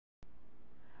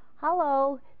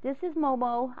Hello, this is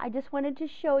Momo. I just wanted to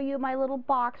show you my little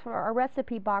box for our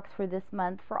recipe box for this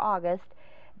month for August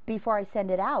before I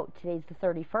send it out. Today's the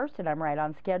 31st and I'm right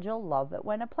on schedule. Love it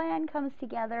when a plan comes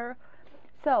together.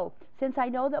 So, since I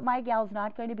know that my gal's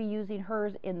not going to be using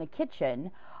hers in the kitchen,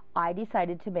 I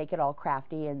decided to make it all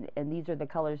crafty, and these are the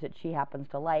colors that she happens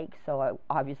to like, so I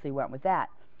obviously went with that.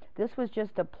 This was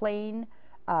just a plain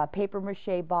paper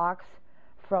mache box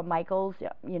from Michael's.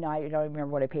 You know, I don't even remember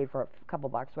what I paid for it, a couple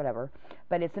bucks, whatever.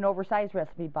 But it's an oversized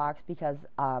recipe box because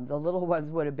the little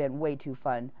ones would have been way too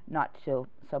fun, not so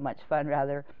much fun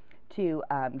rather, to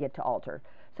get to alter.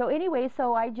 So anyway,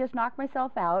 so I just knocked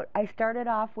myself out. I started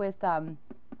off with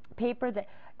paper that,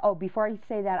 oh, before I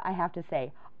say that, I have to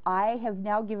say, I have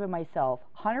now given myself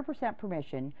 100%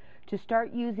 permission to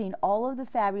start using all of the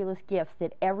fabulous gifts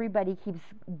that everybody keeps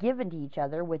giving to each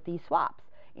other with these swaps,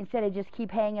 instead of just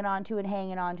keep hanging on to it and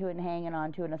hanging on to it and hanging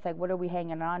on to it. And it's like, what are we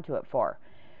hanging on to it for?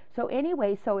 So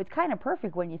anyway, so it's kind of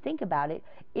perfect when you think about it.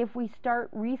 If we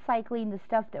start recycling the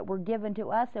stuff that were given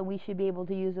to us, and we should be able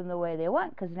to use them the way they want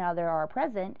because now they're our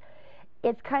present,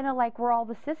 it's kind of like we're all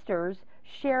the sisters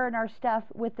sharing our stuff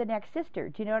with the next sister.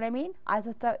 Do you know what I mean? I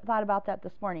thought about that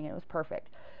this morning, and it was perfect.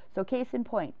 So case in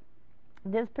point,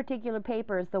 this particular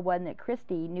paper is the one that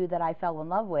Christy knew that I fell in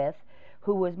love with,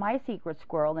 who was my secret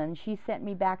squirrel, and she sent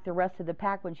me back the rest of the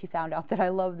pack when she found out that I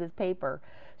love this paper.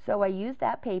 So I used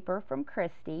that paper from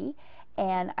Christy,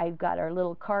 and I've got our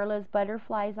little Carla's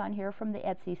butterflies on here from the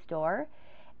Etsy store,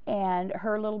 and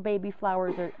her little baby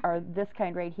flowers are this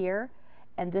kind right here,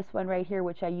 and this one right here,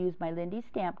 which I use my Lindy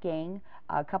Stamp Gang,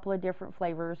 a couple of different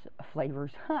colors,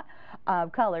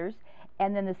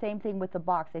 and then the same thing with the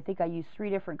box. I think I used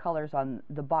 3 different colors on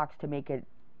the box to make it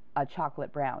a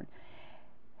chocolate brown.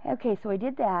 Okay, so I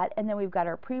did that, and then we've got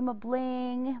our Prima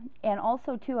Bling, and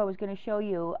also too, I was going to show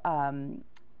you,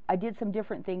 I did some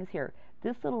different things here.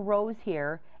 This little rose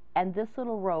here, and this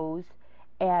little rose,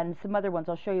 and some other ones.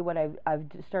 I'll show you what I've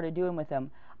started doing with them.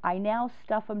 I now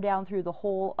stuff them down through the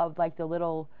hole of like the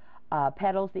little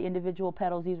petals, the individual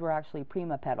petals. These were actually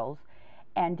Prima petals,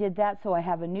 and did that so I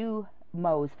have a new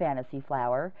Moe's Fantasy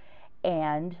Flower,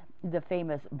 and the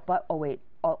famous,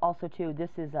 also too, this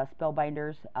is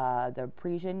Spellbinders, the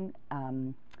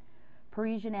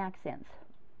Parisian Accents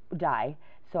die.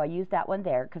 So I used that one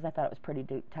there because I thought it was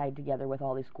pretty tied together with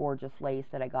all this gorgeous lace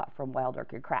that I got from Wild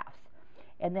Orchid Crafts.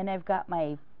 And then I've got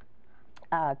my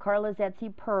Carla's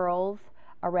Etsy pearls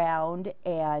around,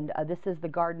 and this is the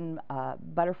garden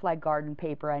butterfly garden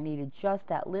paper. I needed just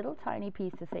that little tiny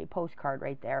piece to say postcard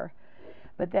right there.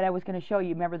 But then I was going to show you,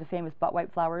 remember the famous butt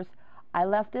white flowers? I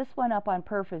left this one up on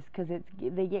purpose because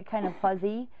they get kind of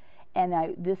fuzzy,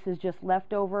 and this is just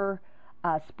leftover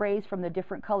sprays from the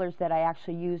different colors that I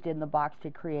actually used in the box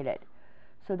to create it.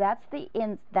 So that's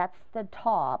the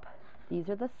top. These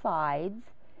are the sides,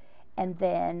 and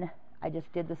then I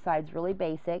just did the sides really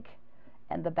basic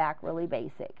and the back really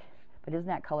basic. But isn't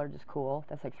that color just cool?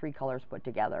 That's like 3 colors put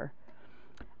together.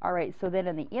 All right, so then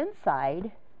on the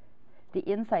inside,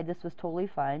 this was totally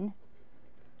fun.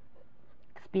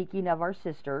 Speaking of our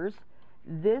sisters,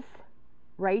 this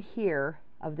right here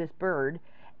of this bird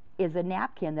is a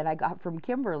napkin that I got from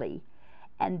Kimberly,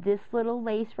 and this little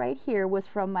lace right here was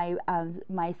from my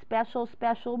my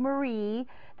special Marie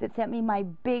that sent me my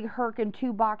big Herkin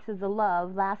 2 boxes of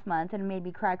love last month and made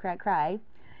me cry.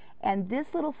 And this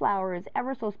little flower is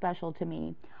ever so special to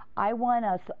me. I won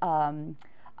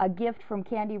a gift from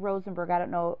Candy Rosenberg. I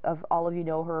don't know if all of you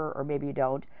know her, or maybe you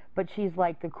don't, but she's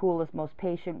like the coolest, most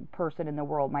patient person in the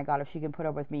world. My God, if she can put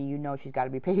up with me, you know she's got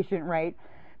to be patient, right?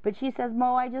 But she says,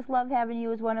 Mo, I just love having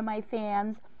you as one of my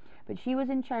fans. But she was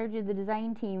in charge of the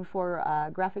design team for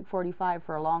Graphic 45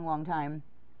 for a long time.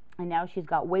 And now she's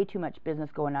got way too much business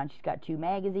going on. She's got 2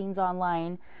 magazines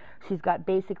online. She's got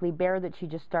basically Bear that she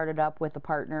just started up with a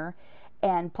partner.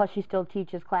 And plus she still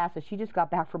teaches classes. She just got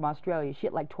back from Australia. She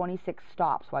had like 26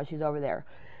 stops while she's over there.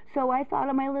 So I thought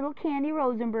of my little Candy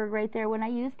Rosenberg right there when I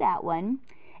used that one.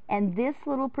 And this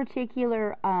little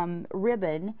particular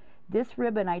ribbon, this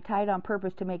ribbon I tied on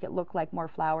purpose to make it look like more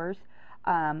flowers.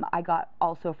 I got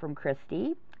also from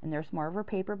Christy, and there's more of her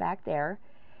paper back there.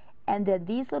 And then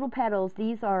these little petals,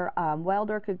 these are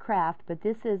Wild Orchid Craft, but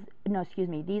this is, no, excuse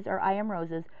me, these are I Am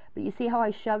Roses. But you see how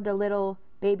I shoved a little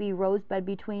baby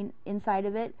rosebud inside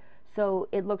of it? So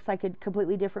it looks like a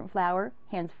completely different flower,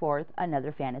 henceforth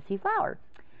another fantasy flower.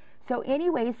 So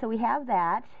anyway, so we have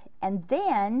that. And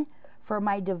then for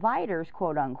my dividers,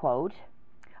 quote unquote,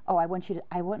 oh, I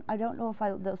don't know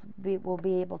if those will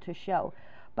be able to show,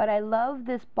 but I love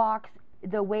this box,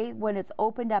 the way when it's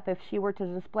opened up, if she were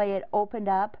to display it opened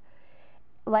up,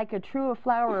 like a true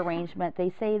flower arrangement,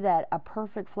 they say that a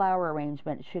perfect flower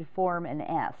arrangement should form an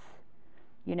S.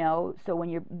 You know, so when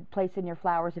you're placing your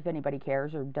flowers, if anybody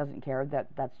cares or doesn't care,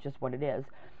 that's just what it is.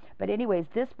 But anyways,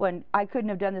 this one, I couldn't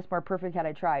have done this more perfect had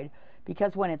I tried,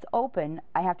 because when it's open,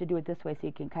 I have to do it this way so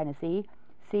you can kind of see.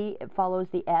 See, it follows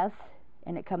the S,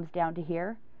 and it comes down to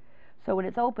here. So when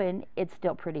it's open, it's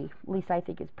still pretty. At least I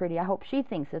think it's pretty. I hope she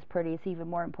thinks it's pretty. It's even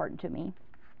more important to me.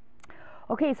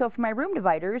 Okay, so for my room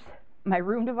dividers,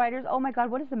 oh my God,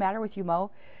 what is the matter with you,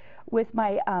 Mo? With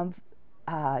my,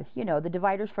 you know, the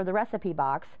dividers for the recipe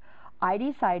box, I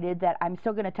decided that I'm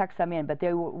still going to tuck some in, but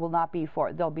they will not be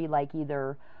for, they'll be like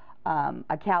either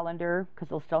a calendar, because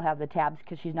they'll still have the tabs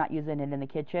because she's not using it in the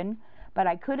kitchen. But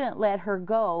I couldn't let her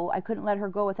go. I couldn't let her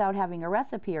go without having a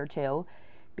recipe or two,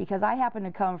 because I happen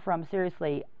to come from,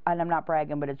 seriously, and I'm not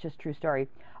bragging, but it's just a true story,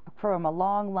 from a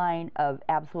long line of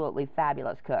absolutely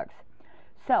fabulous cooks.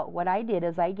 So what I did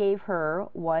is I gave her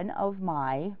one of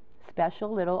my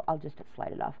special little, I'll just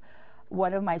slide it off,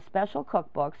 one of my special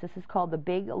cookbooks. This is called the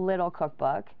Big Little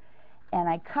Cookbook. And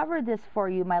I covered this for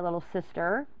you, my little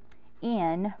sister,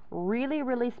 in really,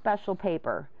 really special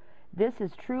paper. This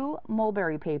is true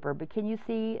mulberry paper, but can you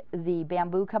see the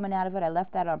bamboo coming out of it? I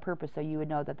left that on purpose so you would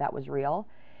know that that was real.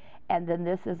 And then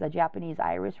this is a Japanese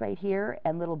iris right here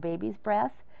and little baby's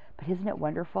breath. But isn't it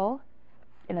wonderful?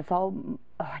 And it's all,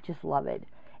 oh, I just love it.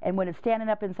 And when it's standing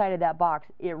up inside of that box,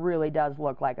 it really does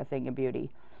look like a thing of beauty.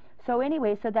 So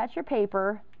anyway, so that's your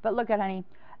paper. But look at, honey,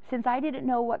 since I didn't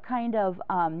know what kind of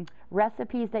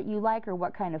recipes that you like or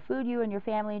what kind of food you and your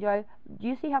family enjoy, do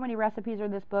you see how many recipes are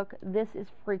in this book? This is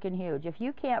freaking huge. If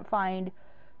you can't find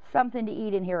something to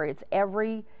eat in here, it's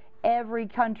every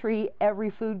country, every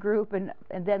food group, and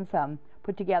then some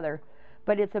put together.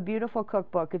 But it's a beautiful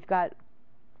cookbook. It's got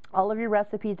all of your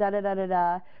recipes,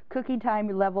 da-da-da-da-da. Cooking time,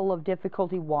 level of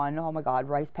difficulty 1. Oh my God,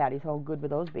 rice patties, how good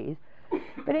would those be?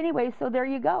 But anyway, so there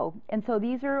you go. And so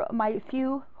these are my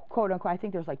few, quote unquote, I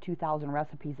think there's like 2,000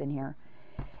 recipes in here.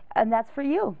 And that's for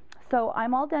you. So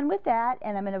I'm all done with that,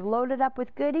 and I'm going to load it up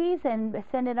with goodies and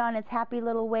send it on its happy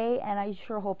little way, and I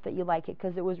sure hope that you like it,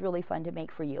 because it was really fun to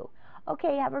make for you.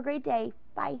 Okay, have a great day.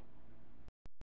 Bye.